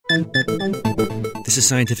This is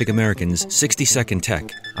Scientific American's 60-Second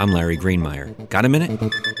Tech. I'm Larry Greenemeier. Got a minute?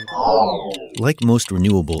 Like most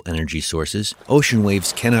renewable energy sources, ocean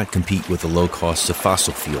waves cannot compete with the low costs of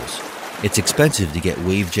fossil fuels. It's expensive to get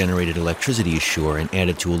wave-generated electricity ashore and add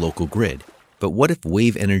it to a local grid. But what if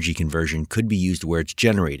wave energy conversion could be used where it's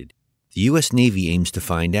generated? The U.S. Navy aims to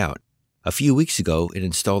find out. A few weeks ago, it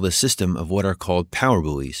installed a system of what are called power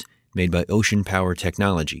buoys, made by Ocean Power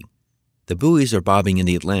Technology. The buoys are bobbing in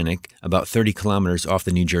the Atlantic, about 30 kilometers off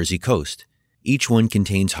the New Jersey coast. Each one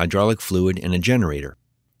contains hydraulic fluid and a generator.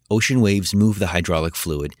 Ocean waves move the hydraulic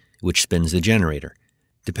fluid, which spins the generator.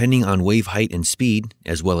 Depending on wave height and speed,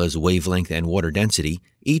 as well as wavelength and water density,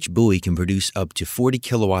 each buoy can produce up to 40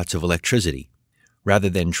 kilowatts of electricity. Rather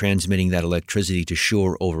than transmitting that electricity to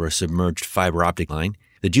shore over a submerged fiber optic line,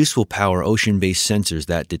 the juice will power ocean-based sensors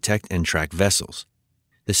that detect and track vessels.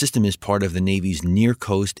 The system is part of the Navy's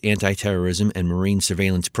near-coast anti-terrorism and marine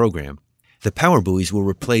surveillance program. The power buoys will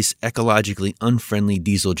replace ecologically unfriendly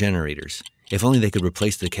diesel generators. If only they could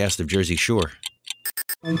replace the cast of Jersey Shore.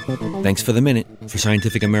 Thanks for the minute. For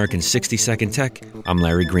Scientific American's 60-Second Tech, I'm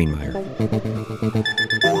Larry Greenemeier.